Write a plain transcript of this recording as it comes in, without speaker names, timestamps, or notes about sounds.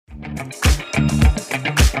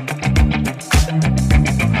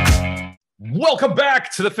Welcome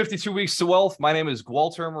back to the 52 Weeks to Wealth. My name is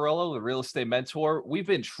Gualter Morello, the real estate mentor. We've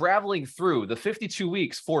been traveling through the 52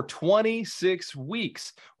 weeks for 26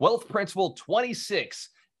 weeks. Wealth Principle 26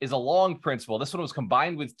 is a long principle. This one was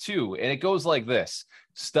combined with 2, and it goes like this.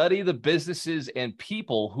 Study the businesses and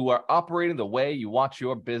people who are operating the way you want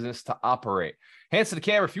your business to operate. Hands to the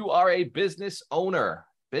camera if you are a business owner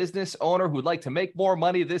who would like to make more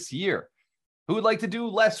money this year, who would like to do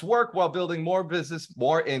less work while building more business,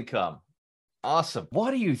 more income. Awesome.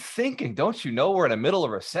 What are you thinking? Don't you know we're in the middle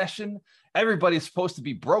of a recession? Everybody's supposed to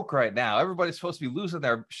be broke right now. Everybody's supposed to be losing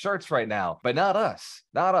their shirts right now, but not us.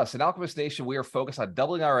 Not us. In Alchemist Nation, we are focused on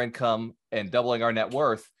doubling our income and doubling our net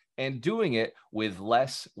worth and doing it with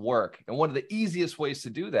less work. And one of the easiest ways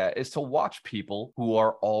to do that is to watch people who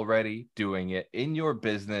are already doing it in your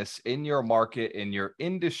business, in your market, in your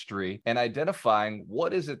industry, and identifying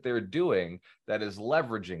what is it they're doing that is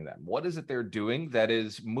leveraging them. What is it they're doing that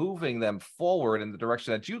is moving them forward in the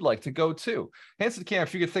direction that you'd like to go to? Hands to the camera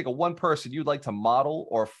if you could think of one person you'd like to model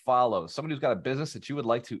or follow, somebody who's got a business that you would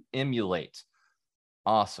like to emulate.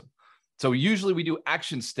 Awesome. So usually we do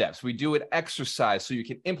action steps. We do an exercise so you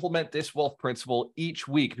can implement this wealth principle each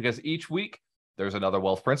week, because each week there's another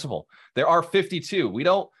wealth principle. There are 52. We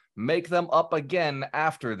don't make them up again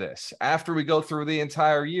after this. After we go through the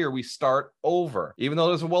entire year, we start over. Even though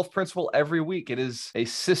there's a wealth principle every week, it is a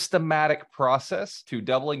systematic process to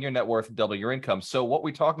doubling your net worth and doubling your income. So what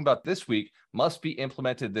we're talking about this week must be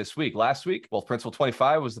implemented this week. Last week, wealth principle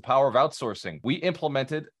 25 was the power of outsourcing. We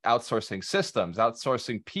implemented outsourcing systems,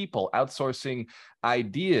 outsourcing people, outsourcing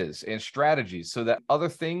ideas and strategies so that other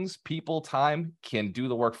things, people, time can do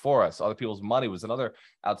the work for us. Other people's money was another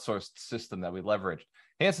outsourced system that we leveraged.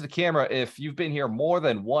 Hands to the camera if you've been here more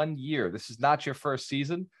than 1 year. This is not your first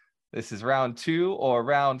season. This is round 2 or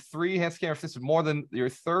round 3. Hands to the camera if this is more than your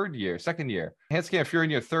second year. Hands to the camera if you're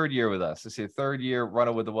in your 3rd year with us. This is your 3rd year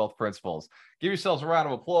running with the wealth principles. Give yourselves a round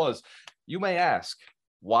of applause. You may ask,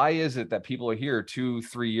 why is it that people are here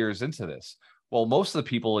 2-3 years into this? Well, most of the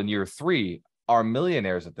people in year 3 are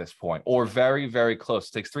millionaires at this point, or very, very close.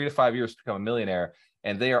 It takes 3 to 5 years to become a millionaire.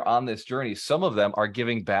 And they are on this journey. Some of them are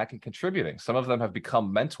giving back and contributing. Some of them have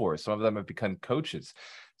become mentors. Some of them have become coaches.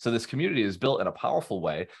 So this community is built in a powerful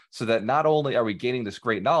way so that not only are we gaining this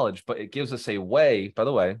great knowledge, but it gives us a way, by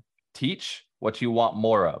the way, teach what you want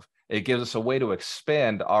more of. It gives us a way to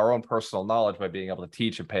expand our own personal knowledge by being able to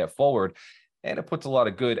teach and pay it forward. And it puts a lot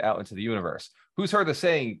of good out into the universe. Who's heard the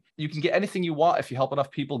saying, you can get anything you want if you help enough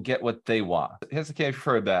people get what they want? Hands to the camera if you've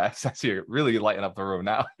heard that. It's actually really lighting up the room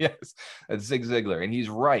now. Yes, it's Zig Ziglar, and he's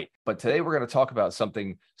right. But today we're going to talk about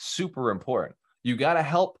something super important. You got to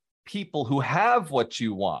help people who have what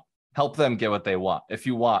you want. Help them get what they want if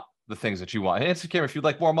you want the things that you want. Hands to the camera if you'd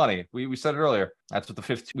like more money. We said it earlier. That's what the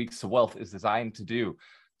 50 Weeks to Wealth is designed to do.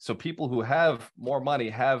 So people who have more money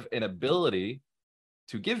have an ability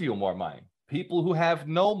to give you more money. People who have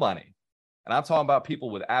no money, and I'm talking about people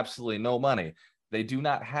with absolutely no money, they do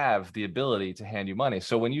not have the ability to hand you money.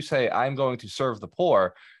 So when you say, I'm going to serve the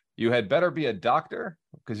poor, you had better be a doctor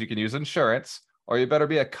because you can use insurance, or you better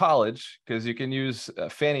be a college because you can use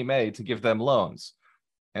Fannie Mae to give them loans.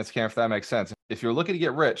 And it's if that makes sense. If you're looking to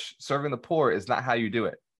get rich, serving the poor is not how you do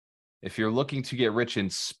it. If you're looking to get rich in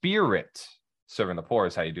spirit, serving the poor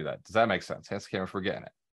is how you do that. Does that make sense? Hands to camera if we're getting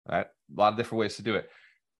it. All right. A lot of different ways to do it,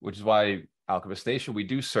 which is why Alchemist Nation, we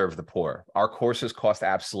do serve the poor. Our courses cost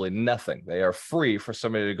absolutely nothing. They are free for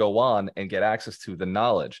somebody to go on and get access to the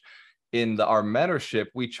knowledge. In our mentorship,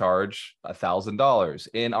 we charge $1,000.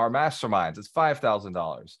 In our masterminds, it's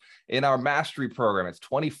 $5,000. In our mastery program, it's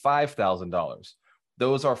 $25,000.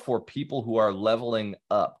 Those are for people who are leveling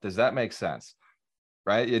up. Does that make sense?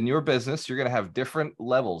 Right? In your business, you're going to have different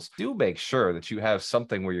levels. Do make sure that you have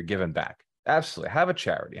something where you're giving back. Absolutely. Have a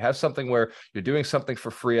charity. Have something where you're doing something for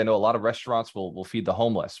free. I know a lot of restaurants will feed the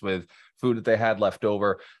homeless with food that they had left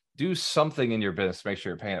over. Do something in your business to make sure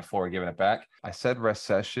you're paying it forward, giving it back. I said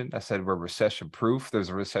recession. I said we're recession proof. There's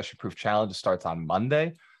a recession proof challenge that starts on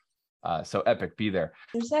Monday. So Epic, be there.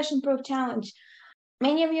 Recession proof challenge.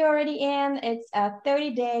 Many of you are already in. It's a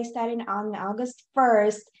 30-day starting on August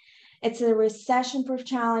 1st. It's a recession proof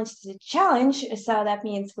challenge. It's a challenge. So that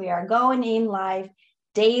means we are going in live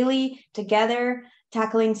daily together,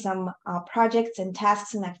 tackling some projects and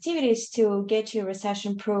tasks and activities to get you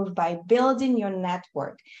recession proof by building your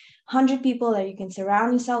network. 100 people that you can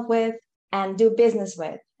surround yourself with and do business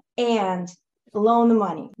with and loan the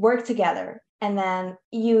money, work together. And then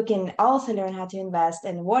you can also learn how to invest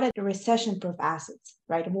in what are the recession-proof assets,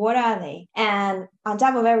 right? What are they? And on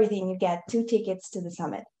top of everything, you get 2 tickets to the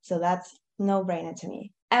summit. So that's no-brainer to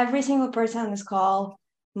me. every single person on this call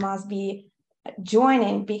must be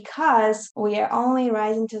joining, because we are only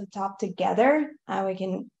rising to the top together, and we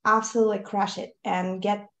can absolutely crush it and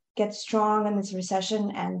get strong in this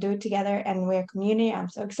recession and do it together. And we're a community. I'm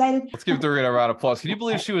so excited. Let's give Doreen a round of applause. Can you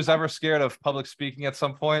believe she was ever scared of public speaking at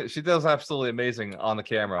some point? She does absolutely amazing on the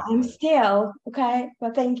camera. I'm still okay,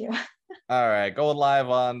 but thank you. All right, going live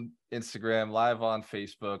on Instagram, live on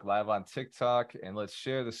Facebook, live on TikTok, and let's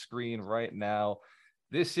share the screen right now.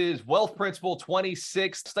 This is Wealth Principle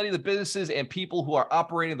 26. Study the businesses and people who are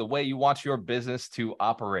operating the way you want your business to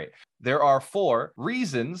operate. There are 4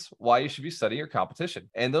 reasons why you should be studying your competition.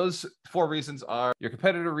 And those 4 reasons are: your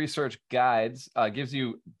competitor research guides gives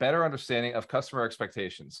you better understanding of customer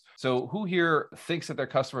expectations. So who here thinks that their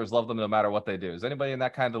customers love them no matter what they do? Is anybody in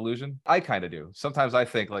that kind of delusion? I kind of do. Sometimes I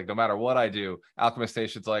think, like, no matter what I do, Alchemist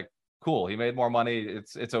Nation's like, cool, he made more money.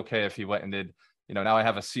 It's okay if he went and did, now I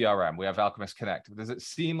have a CRM. We have Alchemist Connect. Does it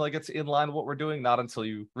seem like it's in line with what we're doing? Not until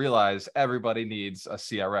you realize everybody needs a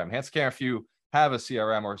CRM. Hands can if you have a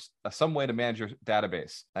CRM or some way to manage your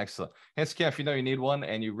database. Excellent. Hands can if you know you need one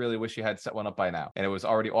and you really wish you had set one up by now and it was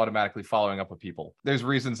already automatically following up with people. There's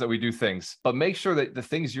reasons that we do things, but make sure that the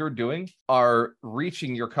things you're doing are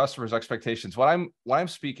reaching your customers' expectations. When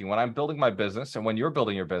I'm building my business, and when you're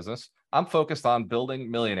building your business, I'm focused on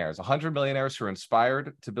building millionaires, 100 millionaires who are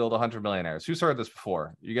inspired to build 100 millionaires. Who's heard this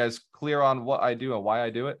before? You guys clear on what I do and why I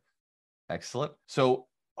do it? Excellent. So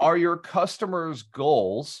are your customers'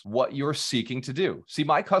 goals what you're seeking to do? See,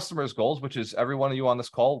 my customers' goals, which is every one of you on this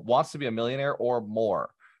call, wants to be a millionaire or more.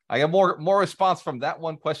 I get more response from that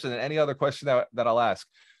one question than any other question that I'll ask.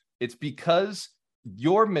 It's because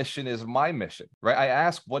your mission is my mission, right? I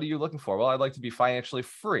ask, what are you looking for? Well, I'd like to be financially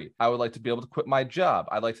free. I would like to be able to quit my job.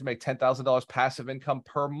 I'd like to make $10,000 passive income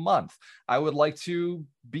per month. I would like to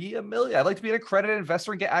be a millionaire. I'd like to be an accredited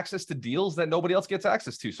investor and get access to deals that nobody else gets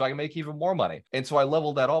access to, so I can make even more money. And so I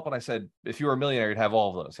leveled that up and I said, if you were a millionaire, you'd have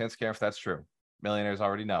all of those. Hands can if that's true. Millionaires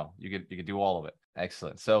already know. You could do all of it.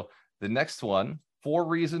 Excellent. So the next one, 4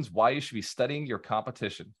 reasons why you should be studying your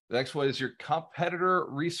competition. The next one is your competitor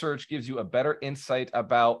research gives you a better insight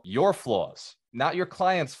about your flaws, not your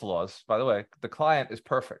client's flaws. By the way, the client is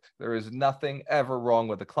perfect. There is nothing ever wrong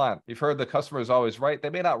with the client. You've heard the customer is always right. They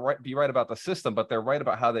may not be right about the system, but they're right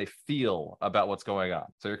about how they feel about what's going on.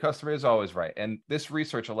 So your customer is always right. And this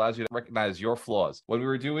research allows you to recognize your flaws. When we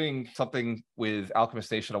were doing something with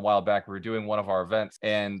Alchemist Nation a while back, we were doing one of our events,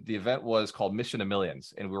 and the event was called Mission to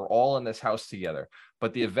Millions. And we were all in this house together.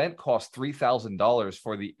 But the event cost $3,000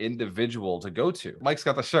 for the individual to go to. Mike's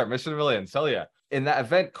got the shirt, Mission to Millions, hell yeah. And that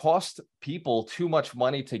event cost people too much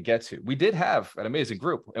money to get to. We did have an amazing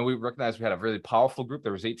group, and we recognized we had a really powerful group.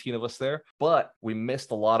 There was 18 of us there, but we missed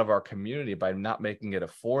a lot of our community by not making it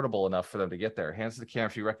affordable enough for them to get there. Hands to the camera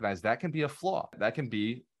if you recognize that can be a flaw. That can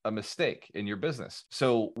be a mistake in your business.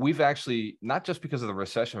 So we've actually, not just because of the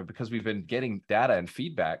recession, but because we've been getting data and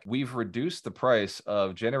feedback, we've reduced the price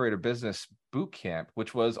of Generator Business Bootcamp,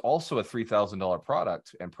 which was also a $3,000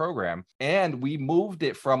 product and program. And we moved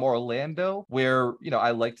it from Orlando, where, I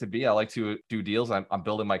like to be. I like to do deals. I'm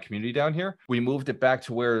building my community down here. We moved it back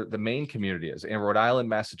to where the main community is, in Rhode Island,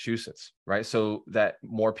 Massachusetts, right? So that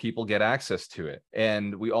more people get access to it.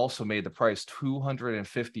 And we also made the price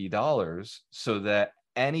 $250 so that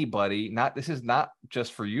anybody, this is not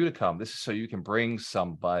just for you to come. This is so you can bring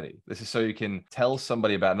somebody. This is so you can tell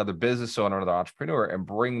somebody about another business owner, another entrepreneur, and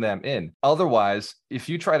bring them in. Otherwise, if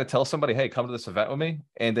you try to tell somebody, hey, come to this event with me,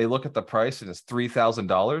 and they look at the price and it's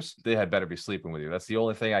 $3,000, they had better be sleeping with you. That's the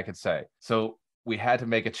only thing I could say. So we had to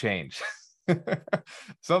make a change.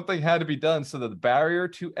 Something had to be done so that the barrier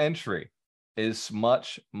to entry is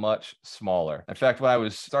much, much smaller. In fact, when I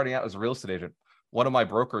was starting out as a real estate agent, one of my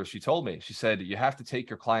brokers, she told me, she said, you have to take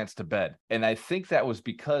your clients to bed. And I think that was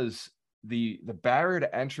because the barrier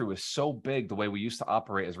to entry was so big the way we used to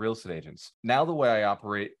operate as real estate agents. Now the way I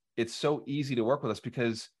operate, it's so easy to work with us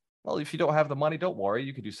because, well, if you don't have the money, don't worry.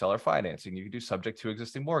 You could do seller financing. You could do subject to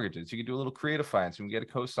existing mortgages. You could do a little creative financing. We can get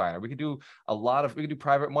a cosigner. We could do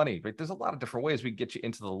private money. Right? There's a lot of different ways we can get you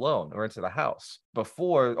into the loan or into the house.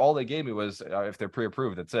 Before, all they gave me was if they're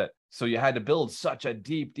pre-approved, that's it. So you had to build such a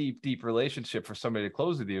deep, deep, deep relationship for somebody to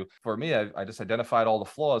close with you. For me, I just identified all the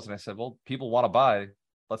flaws and I said, well, people want to buy.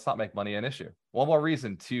 Let's not make money an issue. One more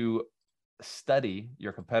reason to study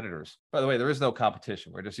your competitors. By the way, there is no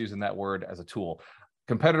competition. We're just using that word as a tool.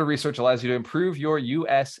 Competitor research allows you to improve your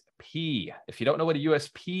USP. If you don't know what a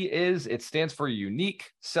USP is, it stands for unique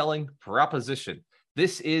selling proposition.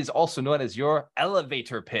 This is also known as your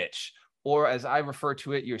elevator pitch, or as I refer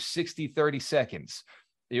to it, your 60-30 seconds.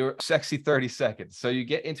 Your sexy 30 seconds. So you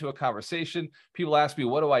get into a conversation. People ask me,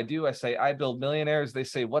 what do? I say, I build millionaires. They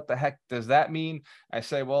say, what the heck does that mean? I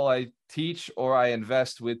say, well, I teach or I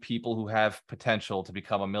invest with people who have potential to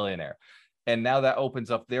become a millionaire. And now that opens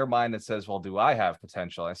up their mind and says, well, do I have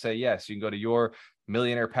potential? I say, yes, you can go to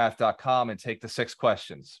yourmillionairepath.com and take the 6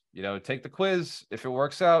 questions. Take the quiz. If it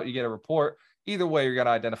works out, you get a report. Either way, you're going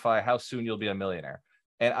to identify how soon you'll be a millionaire.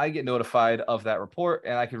 And I get notified of that report,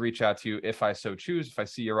 and I can reach out to you if I so choose, if I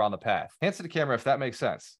see you're on the path. Hands to the camera if that makes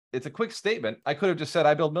sense. It's a quick statement. I could have just said,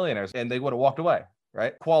 I build millionaires, and they would have walked away,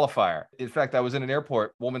 right? Qualifier. In fact, I was in an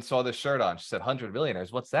airport. Woman saw this shirt on. She said, 100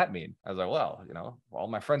 millionaires. What's that mean? I was like, well, all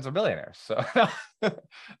my friends are millionaires. So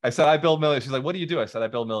I said, I build millionaires. She's like, what do you do? I said, I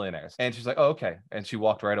build millionaires. And she's like, oh, okay. And she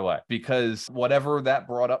walked right away because whatever that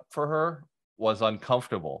brought up for her was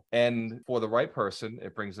uncomfortable. And for the right person,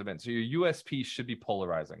 it brings them in. So your USP should be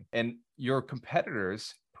polarizing. And your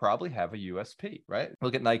competitors probably have a USP, right?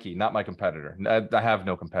 Look at Nike, not my competitor. I have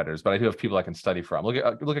no competitors, but I do have people I can study from. Look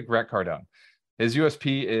at Grant Cardone. His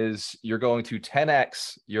USP is you're going to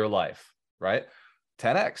 10x your life, right?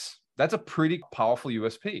 10x. That's a pretty powerful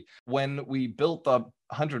USP. When we built the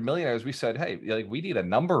 100 millionaires, we said, hey, we need a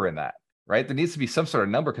number in that, right? There needs to be some sort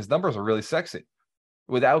of number because numbers are really sexy.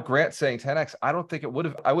 Without Grant saying 10x, I don't think it would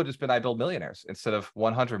have. I would have just been I build millionaires instead of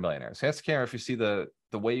 100 millionaires. Hands to camera if you see the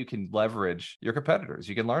way you can leverage your competitors.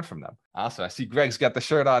 You can learn from them. Awesome. I see Greg's got the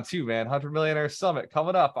shirt on too, man. 100 Millionaire Summit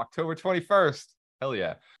coming up October 21st. Hell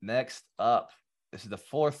yeah. Next up, this is the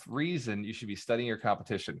 4th reason you should be studying your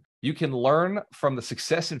competition. You can learn from the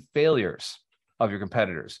success and failures of your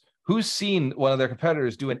competitors. Who's seen one of their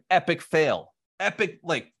competitors do an epic fail? Epic,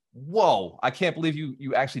 whoa, I can't believe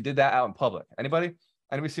you actually did that out in public. Anybody?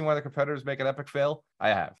 Anybody seen one of the competitors make an epic fail? I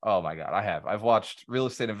have. Oh my God, I have. I've watched real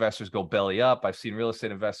estate investors go belly up. I've seen real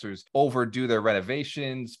estate investors overdo their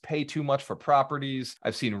renovations, pay too much for properties.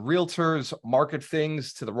 I've seen realtors market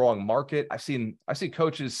things to the wrong market. I've seen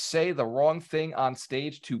coaches say the wrong thing on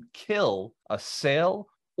stage to kill a sale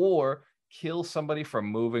or kill somebody from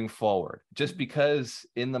moving forward just because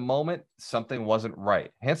in the moment something wasn't right.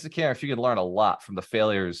 Hands to the camera if you can learn a lot from the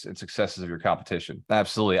failures and successes of your competition.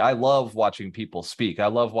 Absolutely. I love watching people speak. I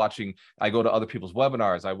go to other people's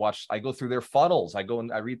webinars. I go through their funnels. I go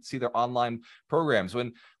and see their online programs.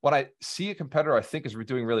 When I see a competitor I think is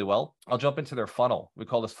doing really well, I'll jump into their funnel. We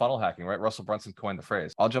call this funnel hacking, right? Russell Brunson coined the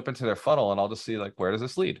phrase. I'll jump into their funnel and I'll just see where does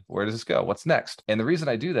this lead? Where does this go? What's next? And the reason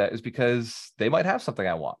I do that is because they might have something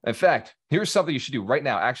I want. In fact, here's something you should do right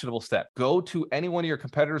now. Actionable step. Go to any one of your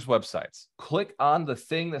competitors' websites. Click on the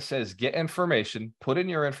thing that says get information, put in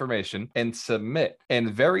your information and submit.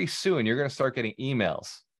 And very soon you're going to start getting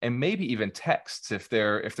emails and maybe even texts. If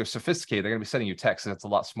they're sophisticated, they're going to be sending you texts and it's a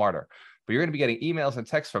lot smarter. But you're going to be getting emails and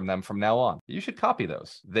texts from them from now on. You should copy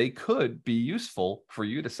those. They could be useful for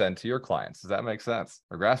you to send to your clients. Does that make sense?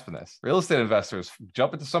 We're grasping this. Real estate investors,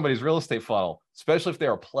 jump into somebody's real estate funnel, especially if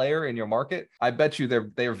they're a player in your market. I bet you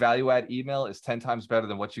their value add email is 10 times better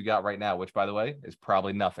than what you got right now, which by the way, is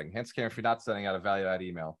probably nothing. Hence, if you're not sending out a value add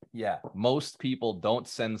email. Yeah, most people don't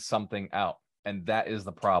send something out. And that is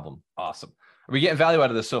the problem. Awesome. Are we getting value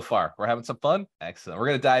out of this so far? We're having some fun? Excellent. We're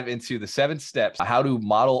going to dive into the 7 steps, how to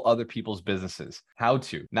model other people's businesses. How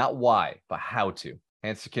to, not why, but how to.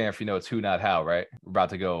 Hands to camera if you know it's who, not how, right? We're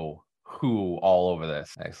about to go who all over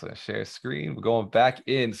this. Excellent. Share screen. We're going back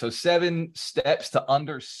in. So 7 steps to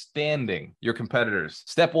understanding your competitors.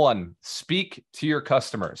 Step 1, speak to your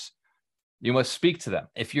customers. You must speak to them.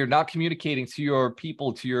 If you're not communicating to your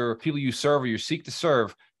people you serve or you seek to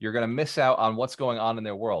serve, you're going to miss out on what's going on in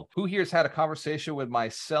their world. Who here has had a conversation with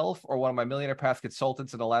myself or one of my Millionaire Path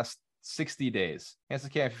consultants in the last 60 days? Hands to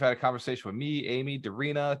the camera if you've had a conversation with me, Amy,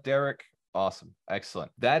 Darina, Derek. Awesome.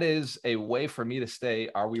 Excellent. That is a way for me to stay.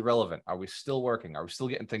 Are we relevant? Are we still working? Are we still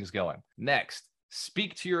getting things going? Next,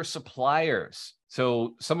 speak to your suppliers.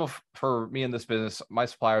 So for me in this business, my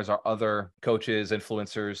suppliers are other coaches,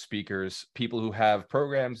 influencers, speakers, people who have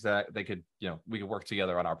programs that we could work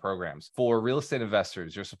together on our programs. For real estate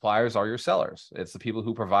investors, your suppliers are your sellers. It's the people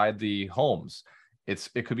who provide the homes.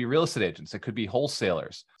 It could be real estate agents. It could be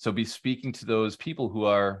wholesalers. So be speaking to those people who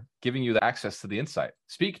are giving you the access to the insight.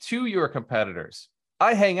 Speak to your competitors.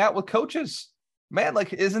 I hang out with coaches. Man,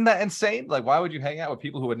 isn't that insane? Why would you hang out with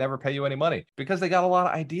people who would never pay you any money? Because they got a lot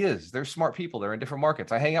of ideas. They're smart people. They're in different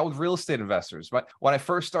markets. I hang out with real estate investors. But when I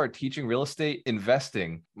first started teaching real estate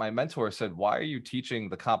investing, my mentor said, why are you teaching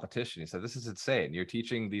the competition? He said, this is insane. You're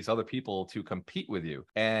teaching these other people to compete with you.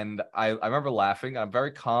 And I remember laughing. I'm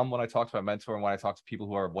very calm when I talk to my mentor and when I talk to people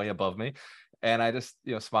who are way above me. And I just,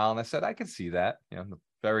 smile and I said, I can see that,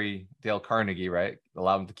 very Dale Carnegie, right?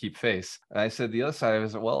 Allow them to keep face. And I said, the other side of it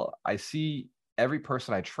is, well, I see every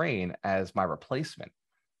person I train as my replacement,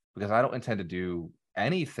 because I don't intend to do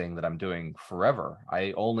anything that I'm doing forever.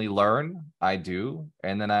 I only learn, I do,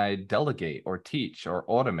 and then I delegate or teach or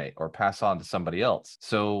automate or pass on to somebody else.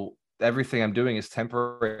 So everything I'm doing is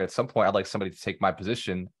temporary. At some point, I'd like somebody to take my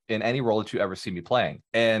position in any role that you ever see me playing.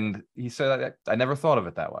 And he said, I never thought of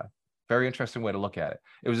it that way. Very interesting way to look at it.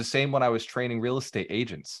 It was the same when I was training real estate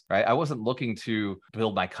agents, right? I wasn't looking to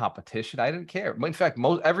build my competition. I didn't care. In fact,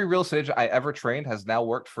 every real estate agent I ever trained has now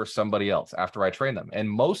worked for somebody else after I trained them.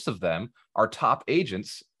 And most of them are top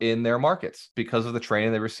agents in their markets because of the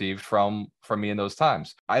training they received from me in those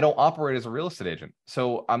times. I don't operate as a real estate agent,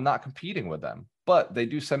 so I'm not competing with them, but they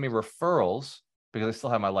do send me referrals because I still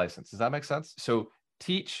have my license. Does that make sense? So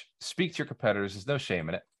teach, speak to your competitors. There's no shame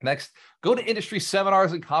in it. Next, go to industry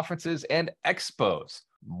seminars and conferences and expos.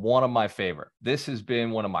 One of my favorite. This has been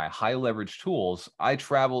one of my high leverage tools. I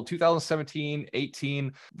traveled 2017,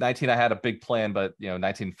 18, 19. I had a big plan, but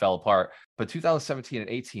 19 fell apart. But 2017 and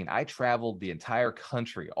 18, I traveled the entire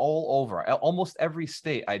country, all over, almost every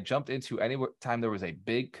state. I jumped into any time there was a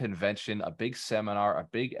big convention, a big seminar, a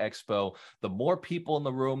big expo. The more people in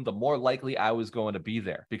the room, the more likely I was going to be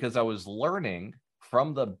there because I was learning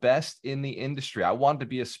from the best in the industry. I wanted to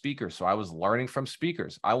be a speaker, so I was learning from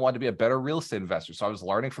speakers. I wanted to be a better real estate investor, so I was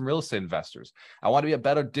learning from real estate investors. I wanted to be a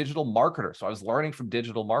better digital marketer, so I was learning from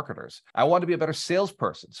digital marketers. I wanted to be a better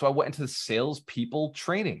salesperson, so I went into the salespeople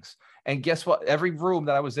trainings. And guess what? Every room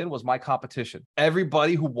that I was in was my competition.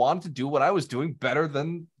 Everybody who wanted to do what I was doing better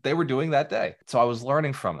than they were doing that day. So I was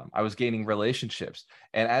learning from them. I was gaining relationships.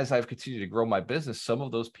 And as I've continued to grow my business, some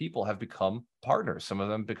of those people have become partners. Some of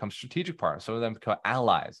them become strategic partners. Some of them become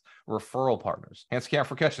allies, referral partners. Hands camp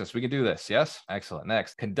for catching this. We can do this. Yes? Excellent.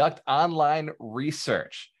 Next, conduct online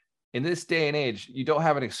research. In this day and age, you don't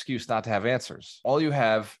have an excuse not to have answers. All you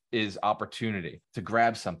have is opportunity to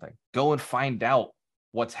grab something. Go and find out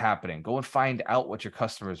what's happening. Go and find out what your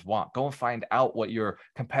customers want. Go and find out what your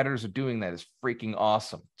competitors are doing that is freaking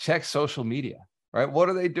awesome. Check social media, right? What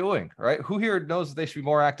are they doing, right? Who here knows that they should be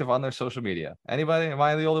more active on their social media? Anybody? Am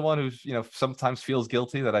I the only one who's, sometimes feels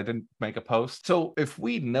guilty that I didn't make a post? So if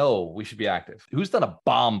we know we should be active, who's done a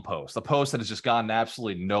bomb post, a post that has just gone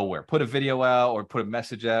absolutely nowhere, put a video out or put a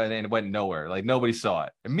message out and it went nowhere. Like nobody saw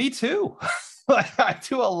it. And me too. I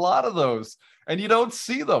do a lot of those. And you don't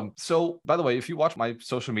see them. So, by the way, if you watch my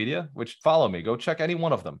social media, which follow me, go check any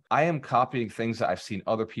one of them. I am copying things that I've seen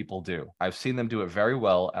other people do. I've seen them do it very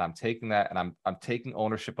well, and I'm taking that and I'm taking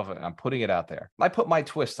ownership of it and I'm putting it out there. I put my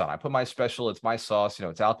twist on. I put my special. It's my sauce.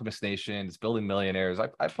 It's Alchemist Nation. It's Building Millionaires.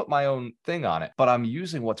 I put my own thing on it, but I'm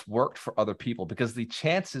using what's worked for other people because the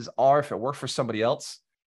chances are, if it worked for somebody else,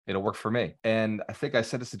 it'll work for me. And I think I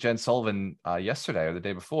said this to Jen Sullivan yesterday or the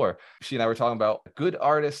day before. She and I were talking about good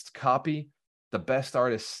artists copy. The best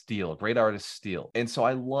artists steal, great artists steal. And so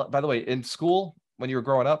I love, by the way, in school, when you were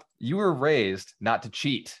growing up, you were raised not to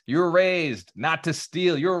cheat. You were raised not to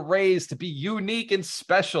steal. You were raised to be unique and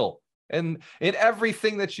special. And in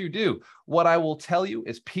everything that you do, what I will tell you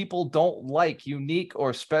is people don't like unique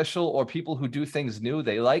or special or people who do things new.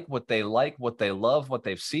 They like, what they love, what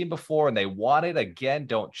they've seen before, and they want it again.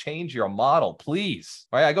 Don't change your model, please.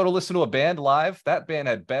 Right? I go to listen to a band live. That band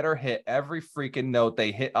had better hit every freaking note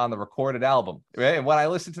they hit on the recorded album. Right? And when I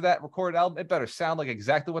listen to that recorded album, it better sound like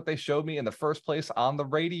exactly what they showed me in the first place on the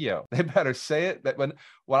radio. They better say it. That when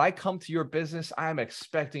I come to your business, I'm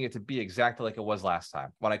expecting it to be exactly like it was last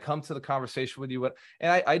time. When I come to the conversation with you,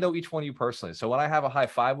 and I know each one of you personally. So when I have a high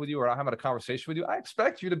five with you or I'm having a conversation with you, I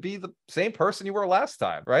expect you to be the same person you were last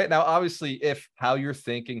time, right? Now, obviously, if how you're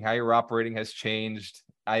thinking, how you're operating has changed,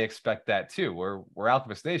 I expect that too. We're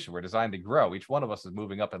Alchemist Nation. We're designed to grow. Each one of us is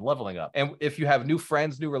moving up and leveling up. And if you have new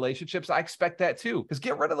friends, new relationships, I expect that too. Because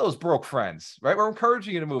get rid of those broke friends, right? We're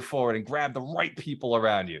encouraging you to move forward and grab the right people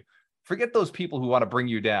around you. Forget those people who want to bring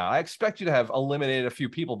you down. I expect you to have eliminated a few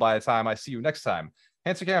people by the time I see you next time.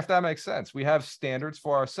 Hence, again, if that makes sense, we have standards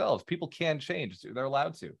for ourselves. People can change. They're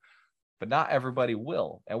allowed to, but not everybody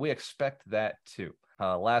will. And we expect that too.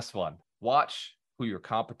 Last one, watch who your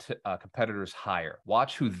competitors hire.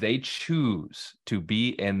 Watch who they choose to be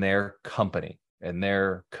in their company, in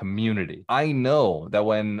their community. I know that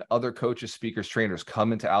when other coaches, speakers, trainers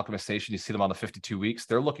come into Alchemist Nation, you see them on the 52 weeks,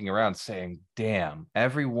 they're looking around saying, damn,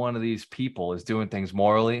 every one of these people is doing things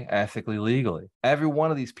morally, ethically, legally. Every one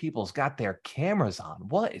of these people's got their cameras on.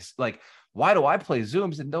 What is why do I play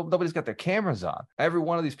Zooms and nobody's got their cameras on? Every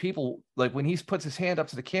one of these people, like when he puts his hand up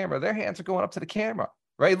to the camera, their hands are going up to the camera.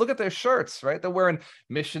 Right? Look at their shirts, right? They're wearing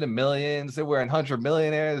Mission to Millions. They're wearing 100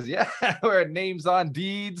 Millionaires. Yeah, wearing names on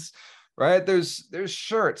deeds. Right? There's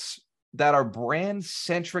shirts that are brand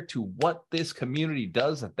centric to what this community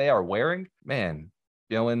does that they are wearing, man,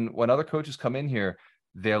 you know, when other coaches come in here,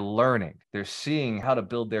 they're learning, they're seeing how to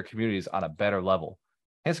build their communities on a better level.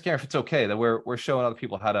 And Karen, if it's okay that we're showing other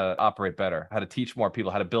people how to operate better, how to teach more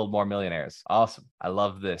people, how to build more millionaires. Awesome. I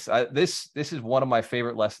love this. This is one of my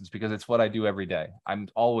favorite lessons because it's what I do every day. I'm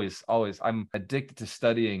I'm addicted to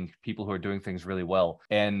studying people who are doing things really well.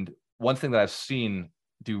 And one thing that I've seen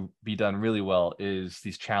be done really well is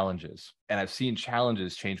these challenges. And I've seen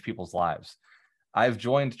challenges change people's lives. I've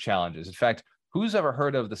joined challenges. In fact, who's ever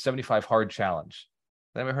heard of the 75 Hard Challenge?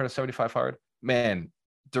 Ever heard of 75 Hard? Man,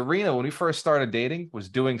 Darina, when we first started dating, was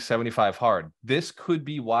doing 75 Hard. This could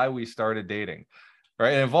be why we started dating,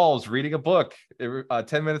 right? It involves reading a book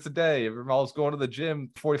 10 minutes a day. It involves going to the gym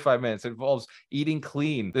 45 minutes. It involves eating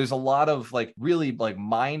clean. There's a lot of really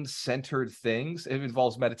mind-centered things. It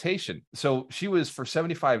involves meditation. So she was, for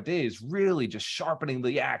 75 days, really just sharpening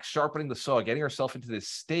the axe, sharpening the saw, getting herself into this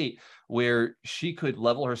state where she could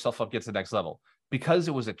level herself up, get to the next level. Because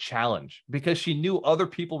it was a challenge, because she knew other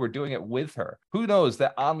people were doing it with her. Who knows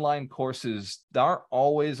that online courses aren't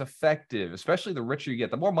always effective, especially the richer you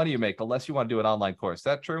get. The more money you make, the less you want to do an online course. Is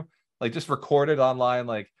that true? Just record it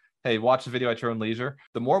online, hey, watch the video at your own leisure.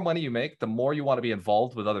 The more money you make, the more you want to be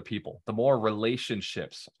involved with other people. The more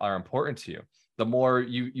relationships are important to you. The more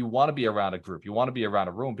you want to be around a group. You want to be around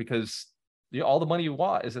a room because all the money you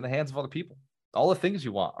want is in the hands of other people. All the things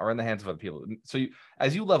you want are in the hands of other people. So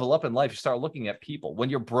as you level up in life, you start looking at people. When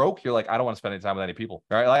you're broke, you're like, I don't want to spend any time with any people,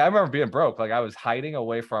 right? I remember being broke. I was hiding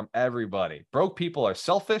away from everybody. Broke people are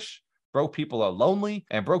selfish. Broke people are lonely,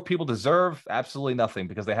 and broke people deserve absolutely nothing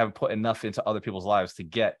because they haven't put enough into other people's lives to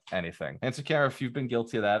get anything. And so, Karen, if you've been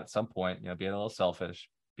guilty of that at some point, being a little selfish,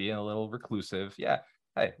 being a little reclusive, yeah,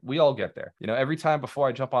 hey, we all get there. Every time before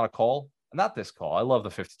I jump on a call, not this call, I love the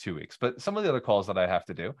 52 weeks, but some of the other calls that I have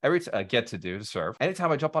to do, get to do to serve. Anytime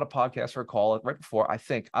I jump on a podcast or a call right before, I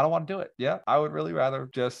think I don't want to do it. Yeah, I would really rather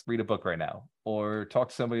just read a book right now, or talk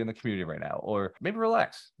to somebody in the community right now, or maybe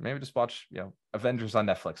relax, maybe just watch, Avengers on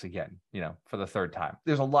Netflix again, for the third time.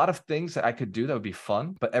 There's a lot of things that I could do that would be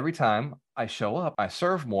fun, but every time I show up, I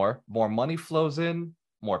serve more money flows in,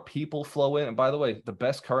 more people flow in. And by the way, the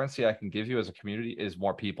best currency I can give you as a community is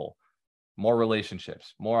more people. More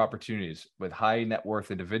relationships, more opportunities with high net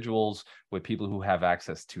worth individuals, with people who have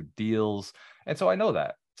access to deals. And so I know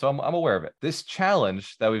that. So I'm aware of it. This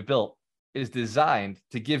challenge that we've built is designed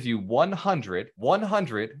to give you 100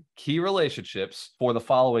 key relationships for the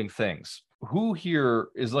following things. Who here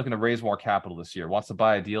is looking to raise more capital this year, wants to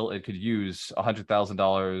buy a deal? It could use $100,000,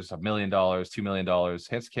 $1 million, $2 million.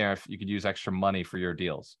 Hence, Karen, you could use extra money for your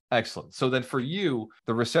deals. Excellent. So then for you,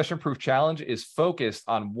 the Recession Proof Challenge is focused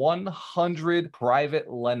on 100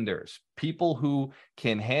 private lenders, people who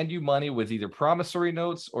can hand you money with either promissory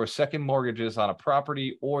notes or second mortgages on a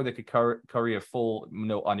property, or they could carry a full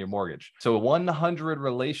note on your mortgage. So 100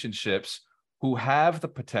 relationships who have the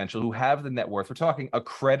potential, who have the net worth. We're talking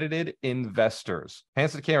accredited investors.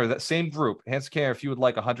 Hands to the camera, that same group, hands to the camera if you would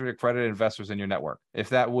like 100 accredited investors in your network, if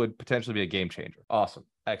that would potentially be a game changer. Awesome.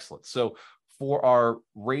 Excellent. So for our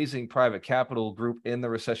Raising Private Capital group in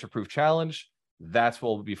the Recession Proof Challenge, that's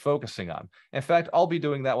what we'll be focusing on. In fact, I'll be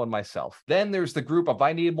doing that one myself. Then there's the group of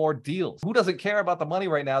I need more deals. Who doesn't care about the money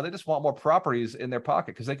right now? They just want more properties in their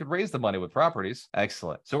pocket because they could raise the money with properties.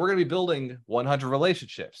 Excellent. So we're going to be building 100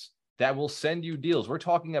 relationships that will send you deals. We're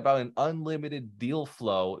talking about an unlimited deal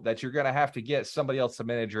flow that you're going to have to get somebody else to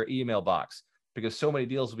manage your email box because so many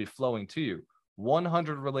deals will be flowing to you.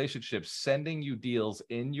 100 relationships sending you deals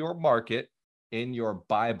in your market, in your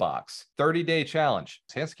buy box. 30-day challenge.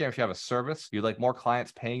 Hands to if you have a service, you'd like more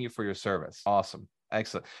clients paying you for your service. Awesome.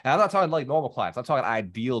 Excellent. And I'm not talking like normal clients. I'm talking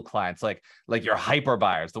ideal clients, like your hyper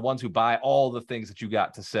buyers, the ones who buy all the things that you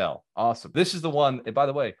got to sell. Awesome. This is the one. And by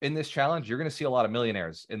the way, in this challenge, you're going to see a lot of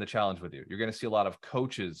millionaires in the challenge with you. You're going to see a lot of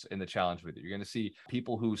coaches in the challenge with you. You're going to see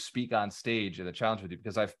people who speak on stage in the challenge with you,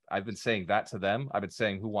 because I've been saying that to them. I've been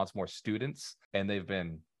saying, who wants more students? And they've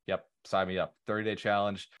been, yep, sign me up. 30-day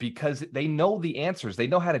challenge, because they know the answers. They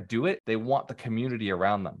know how to do it. They want the community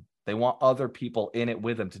around them. They want other people in it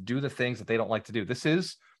with them to do the things that they don't like to do. This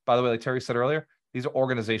is, by the way, like Terry said earlier, these are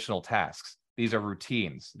organizational tasks. These are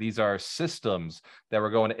routines. These are systems that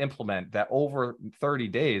we're going to implement that over 30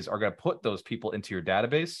 days are going to put those people into your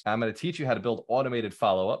database. I'm going to teach you how to build automated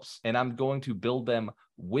follow-ups, and I'm going to build them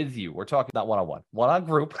with you. We're talking not one-on-one, one-on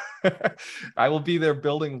group. I will be there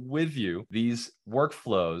building with you these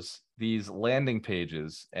workflows, these landing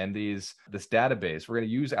pages and this database. We're going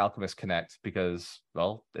to use Alchemist Connect because,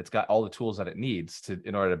 well, it's got all the tools that it needs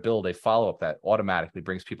in order to build a follow-up that automatically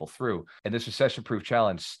brings people through. And this recession-proof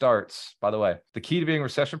challenge starts, by the way, the key to being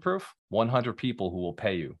recession-proof, 100 people who will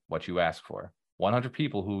pay you what you ask for. 100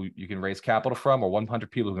 people who you can raise capital from, or 100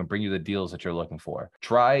 people who can bring you the deals that you're looking for.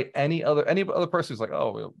 Try any other person who's like,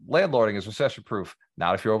 oh, landlording is recession proof.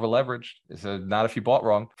 Not if you're over leveraged. It's not if you bought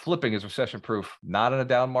wrong. Flipping is recession proof. Not in a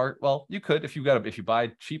down market. Well, you could if you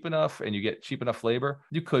buy cheap enough and you get cheap enough labor,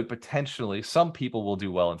 you could potentially. Some people will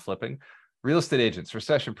do well in flipping. Real estate agents,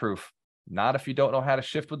 recession proof. Not if you don't know how to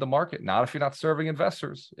shift with the market. Not if you're not serving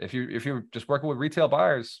investors. If you're just working with retail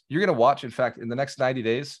buyers, you're going to watch. In fact, in the next 90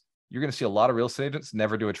 days, you're going to see a lot of real estate agents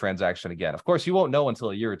never do a transaction again. Of course, you won't know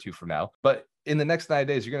until a year or two from now. But in the next 9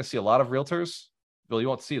 days, you're going to see a lot of realtors. Well, you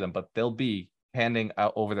won't see them, but they'll be handing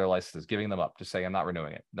out over their licenses, giving them up, just saying, I'm not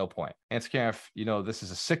renewing it. No point. And Scarif, this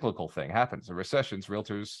is a cyclical thing. Happens in recessions.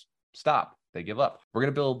 Realtors stop. They give up. We're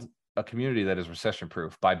going to build a community that is recession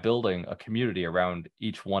proof by building a community around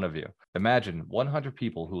each one of you. Imagine 100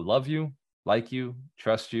 people who love you, like you,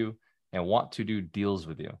 trust you, and want to do deals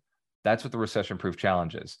with you. That's what the recession proof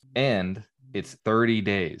challenge is. And it's 30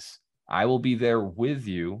 days. I will be there with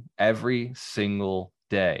you every single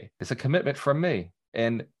day. It's a commitment from me.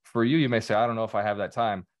 And for you, you may say, I don't know if I have that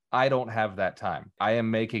time. I don't have that time. I am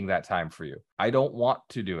making that time for you. I don't want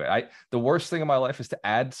to do it. The worst thing in my life is to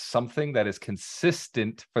add something that is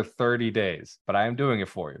consistent for 30 days, but I am doing it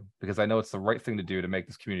for you because I know it's the right thing to do to make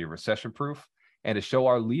this community recession proof and to show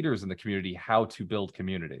our leaders in the community how to build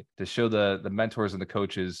community, to show the mentors and the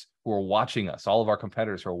coaches who are watching us, all of our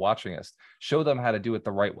competitors who are watching us, show them how to do it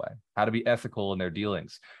the right way, how to be ethical in their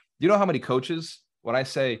dealings. You know how many coaches, when I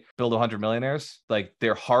say build 100 millionaires, like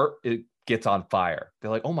their heart, it gets on fire. They're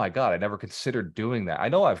like, oh my God, I never considered doing that. I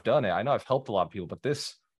know I've done it. I know I've helped a lot of people, but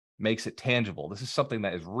this makes it tangible. This is something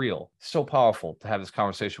that is real. So powerful to have this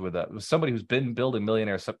conversation with somebody who's been building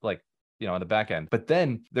millionaires, like, on the back end. But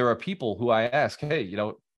then there are people who I ask, hey,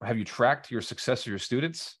 have you tracked your success of your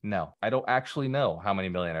students? No, I don't actually know how many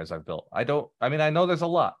millionaires I've built. I know there's a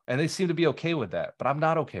lot and they seem to be okay with that, but I'm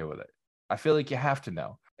not okay with it. I feel like you have to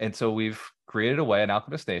know. And so we've created a way in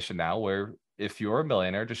Alchemist Nation now where if you're a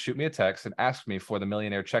millionaire, just shoot me a text and ask me for the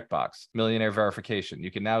millionaire checkbox, millionaire verification.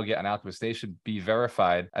 You can now get an Alchemist Nation, be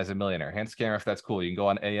verified as a millionaire. Hand scanner, if that's cool. You can go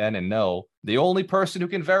on AN and know the only person who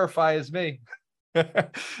can verify is me.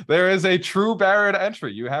 There is a true barrier to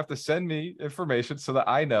entry. You have to send me information so that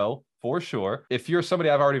I know for sure. If you're somebody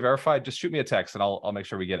I've already verified, just shoot me a text and I'll make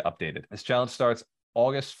sure we get updated. This challenge starts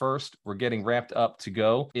August 1st. We're getting ramped up to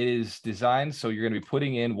go. It is designed so you're going to be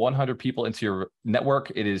putting in 100 people into your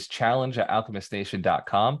network. It is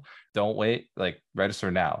challenge@alchemistnation.com. Don't wait, register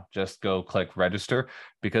now. Just go click register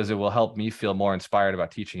because it will help me feel more inspired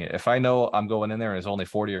about teaching it. If I know I'm going in there and there's only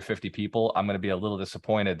 40 or 50 people, I'm going to be a little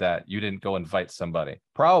disappointed that you didn't go invite somebody.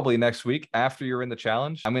 Probably next week after you're in the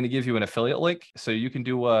challenge, I'm going to give you an affiliate link so you can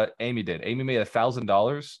do what Amy did. Amy made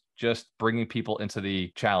 $1,000 just bringing people into the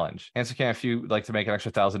challenge. And so if you like to make an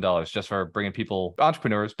extra $1,000 just for bringing people,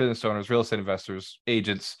 entrepreneurs, business owners, real estate investors,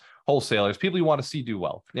 agents, wholesalers, people you want to see do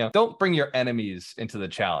well. Don't bring your enemies into the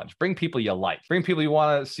challenge. Bring people you like. Bring people you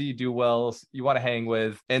want to see do well, you want to hang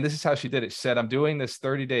with. And this is how she did it. She said, I'm doing this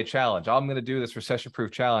 30-day challenge. I'm going to do this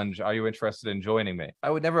recession-proof challenge. Are you interested in joining me?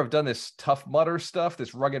 I would never have done this Tough Mudder stuff,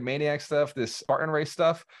 this Rugged Maniac stuff, this Spartan Race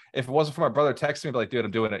stuff. If it wasn't for my brother texting me, like, dude,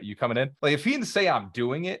 I'm doing it. You coming in? If he didn't say I'm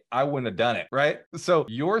doing it, I wouldn't have done it, right? So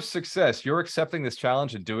your success, you're accepting this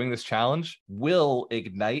challenge and doing this challenge will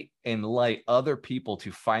ignite and light other people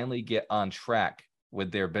to finally get on track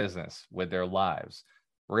with their business, with their lives.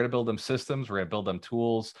 We're going to build them systems. We're going to build them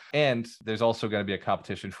tools. And there's also going to be a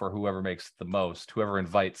competition for whoever makes the most, whoever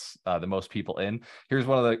invites the most people in. Here's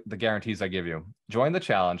one of the guarantees I give you. Join the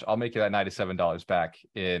challenge. I'll make you that $97 back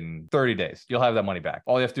in 30 days. You'll have that money back.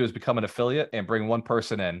 All you have to do is become an affiliate and bring one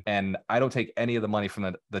person in. And I don't take any of the money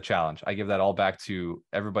from the challenge. I give that all back to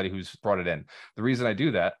everybody who's brought it in. The reason I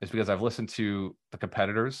do that is because I've listened to the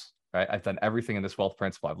competitors. Right? I've done everything in this wealth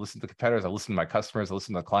principle. I've listened to competitors. I listened to my customers. I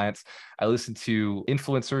listened to clients. I listen to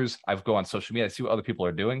influencers. I go on social media. I see what other people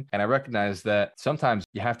are doing. And I recognize that sometimes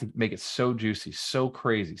you have to make it so juicy, so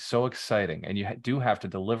crazy, so exciting. And you do have to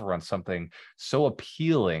deliver on something so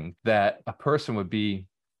appealing that a person would be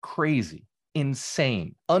crazy,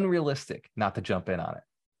 insane, unrealistic not to jump in on it.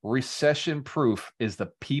 Recession proof is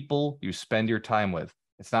the people you spend your time with.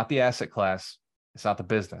 It's not the asset class. It's not the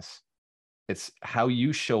business. It's how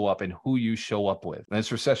you show up and who you show up with. And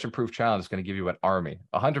this recession-proof challenge is going to give you an army,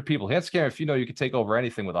 100 people. That's scary if you know you can take over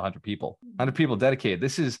anything with 100 people. 100 people dedicated.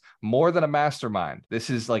 This is more than a mastermind. This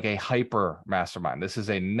is like a hyper mastermind. This is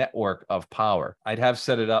a network of power. I'd have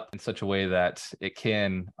set it up in such a way that it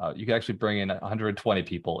can, you can actually bring in 120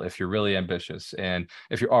 people if you're really ambitious and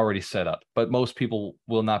if you're already set up. But most people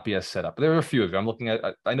will not be as set up. There are a few of you. I'm looking at,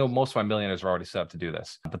 I know most of my millionaires are already set up to do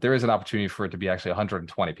this, but there is an opportunity for it to be actually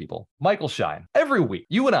 120 people. Michael Shine, every week,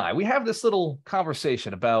 you and I, we have this little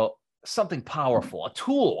conversation about something powerful, a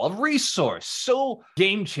tool, a resource, so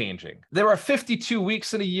game-changing. There are 52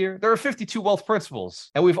 weeks in a year. There are 52 wealth principles.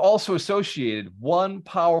 And we've also associated one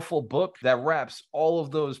powerful book that wraps all of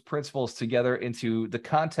those principles together into the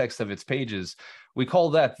context of its pages. We call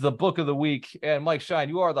that the book of the week. And Mike Shine,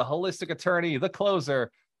 you are the holistic attorney, the closer,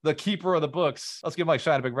 the keeper of the books. Let's give Mike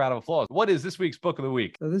Shine a big round of applause. What is this week's book of the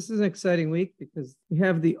week? So this is an exciting week because we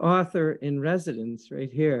have the author in residence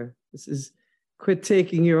right here. This is Quit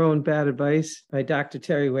Taking Your Own Bad Advice by Dr.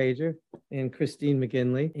 Terry Wager and Christine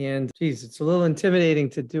McGinley. And geez, it's a little intimidating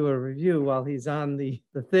to do a review while he's on the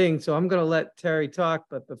thing. So I'm going to let Terry talk.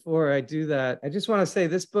 But before I do that, I just want to say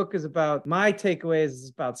this book is about, my takeaway is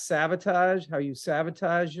about sabotage, how you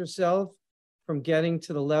sabotage yourself from getting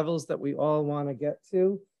to the levels that we all want to get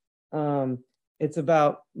to. It's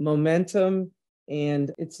about momentum.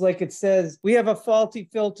 And it's like it says, we have a faulty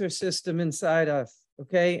filter system inside us.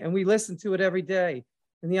 Okay. And we listen to it every day.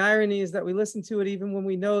 And the irony is that we listen to it even when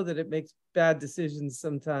we know that it makes bad decisions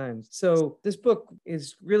sometimes. So this book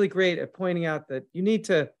is really great at pointing out that you need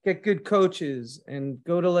to get good coaches and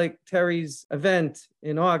go to like Terry's event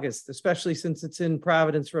in August, especially since it's in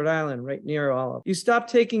Providence, Rhode Island, right near all of. You stop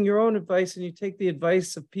taking your own advice and you take the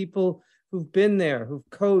advice of people who've been there, who've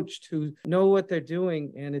coached, who know what they're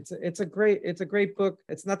doing. And it's a great book.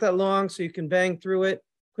 It's not that long, so you can bang through it.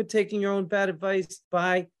 Quit Taking Your Own Bad Advice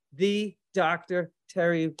by the Dr.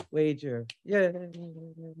 Terry Wager. Yeah.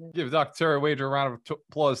 Give Dr. Terry Wager a round of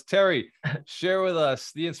applause. Terry, share with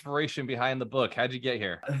us the inspiration behind the book. How'd you get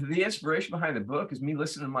here? The inspiration behind the book is me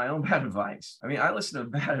listening to my own bad advice. I mean, I listened to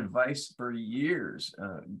bad advice for years,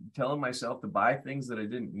 telling myself to buy things that I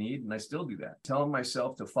didn't need, and I still do that. Telling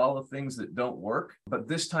myself to follow things that don't work, but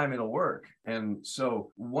this time it'll work. And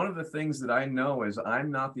so one of the things that I know is I'm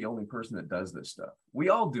not the only person that does this stuff. We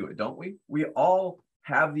all do it, don't we? We all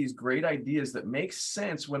have these great ideas that make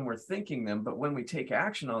sense when we're thinking them, but when we take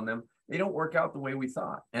action on them, they don't work out the way we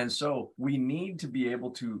thought. And so we need to be able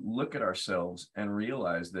to look at ourselves and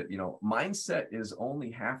realize that, mindset is only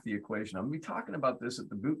half the equation. I'm going to be talking about this at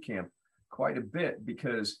the boot camp quite a bit,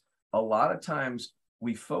 because a lot of times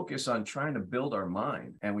we focus on trying to build our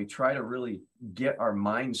mind and we try to really get our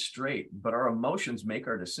mind straight, but our emotions make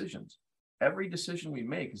our decisions. Every decision we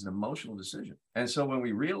make is an emotional decision. And so when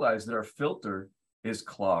we realize that our filter is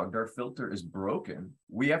clogged, our filter is broken,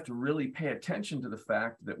 we have to really pay attention to the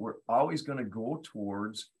fact that we're always going to go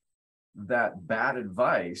towards that bad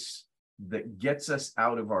advice that gets us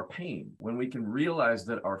out of our pain. When we can realize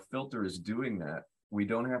that our filter is doing that, we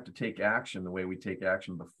don't have to take action the way we take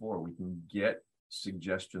action before. We can get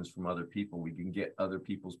suggestions from other people. We can get other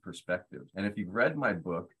people's perspectives. And if you've read my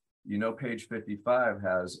book, page 55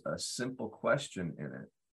 has a simple question in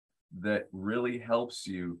it that really helps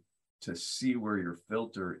you to see where your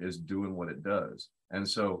filter is doing what it does. And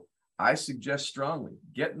so I suggest strongly,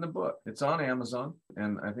 get in the book. It's on Amazon,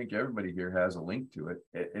 and I think everybody here has a link to it.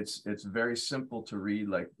 It's very simple to read,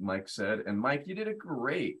 like Mike said. And Mike, you did a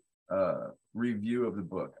great review of the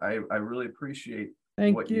book. I really appreciate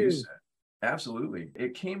what you said. Absolutely.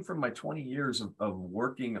 It came from my 20 years of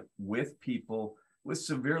working with people with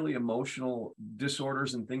severely emotional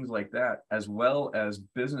disorders and things like that, as well as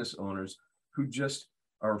business owners who just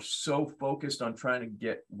are so focused on trying to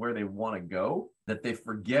get where they want to go that they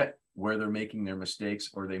forget where they're making their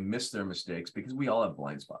mistakes, or they miss their mistakes, because we all have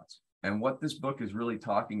blind spots. And what this book is really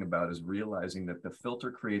talking about is realizing that the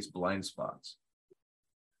filter creates blind spots.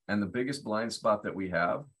 And the biggest blind spot that we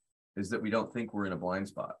have is that we don't think we're in a blind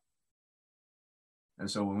spot. And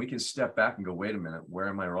so when we can step back and go, wait a minute, where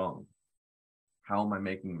am I wrong? How am I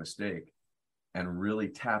making a mistake? And really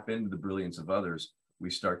tap into the brilliance of others, we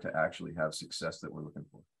start to actually have success that we're looking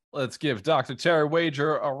for. Let's give Dr. Terry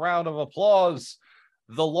Wager a round of applause.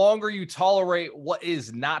 The longer you tolerate what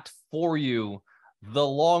is not for you, the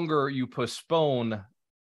longer you postpone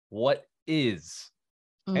what is.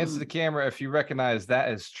 Hands to the camera if you recognize that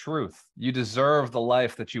as truth. You deserve the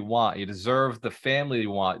life that you want. You deserve the family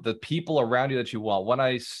you want, the people around you that you want. When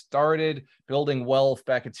I started building wealth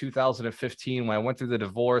back in 2015, when I went through the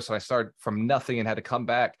divorce, and I started from nothing and had to come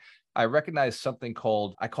back, I recognized something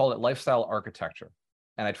called, I call it lifestyle architecture.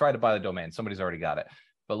 and I tried to buy the domain. Somebody's already got it.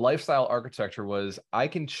 But lifestyle architecture was, I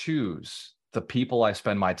can choose the people I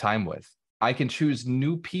spend my time with. I can choose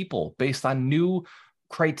new people based on new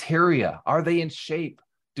criteria. Are they in shape?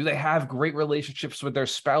 Do they have great relationships with their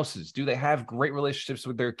spouses? Do they have great relationships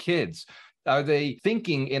with their kids? Are they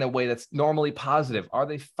thinking in a way that's normally positive? Are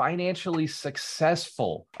they financially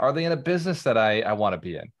successful? Are they in a business that I want to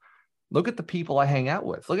be in? Look at the people I hang out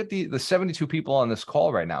with. Look at the 72 people on this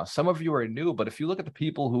call right now. Some of you are new, but if you look at the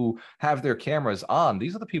people who have their cameras on,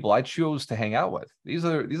 these are the people I chose to hang out with. These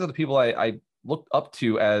are the people I look up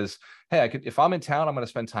to as, hey, if I'm in town, I'm going to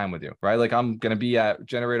spend time with you, right? Like I'm going to be at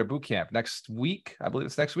Generator Bootcamp next week. I believe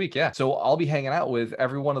it's next week. Yeah. So I'll be hanging out with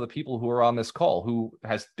every one of the people who are on this call who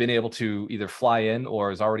has been able to either fly in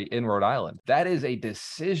or is already in Rhode Island. That is a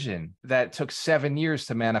decision that took 7 years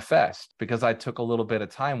to manifest because I took a little bit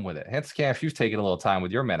of time with it. Hence, Cam, if you've taken a little time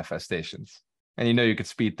with your manifestations and you know you could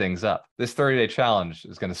speed things up, this 30-day challenge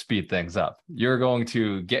is going to speed things up. You're going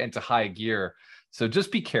to get into high gear. So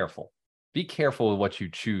just be careful. Be careful with what you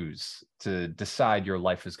choose to decide your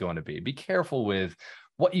life is going to be. Be careful with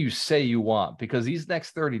what you say you want, because these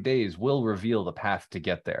next 30 days will reveal the path to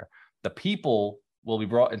get there. The people will be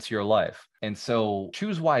brought into your life. And so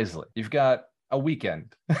choose wisely. You've got a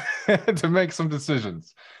weekend to make some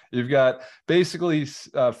decisions. You've got basically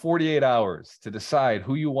 48 hours to decide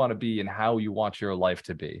who you want to be and how you want your life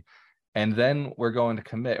to be. And then we're going to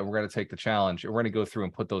commit and we're going to take the challenge and we're going to go through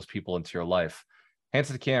and put those people into your life. Hands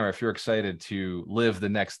to the camera if you're excited to live the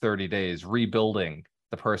next 30 days rebuilding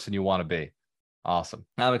the person you want to be. Awesome.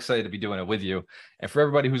 I'm excited to be doing it with you. And for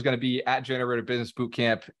everybody who's going to be at Generator Business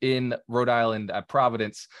Bootcamp in Rhode Island at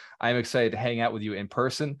Providence, I'm excited to hang out with you in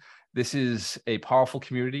person. This is a powerful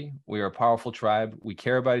community. We are a powerful tribe. We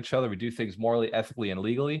care about each other. We do things morally, ethically, and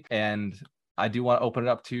legally. And I do want to open it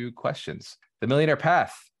up to questions. The Millionaire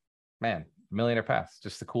Path, man, Millionaire Path,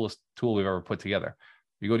 just the coolest tool we've ever put together.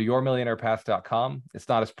 You go to yourmillionairepath.com. It's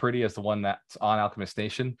not as pretty as the one that's on Alchemist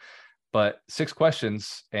Nation, but 6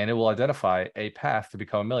 questions and it will identify a path to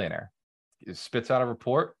become a millionaire. It spits out a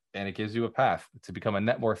report and it gives you a path to become a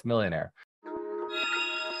net worth millionaire.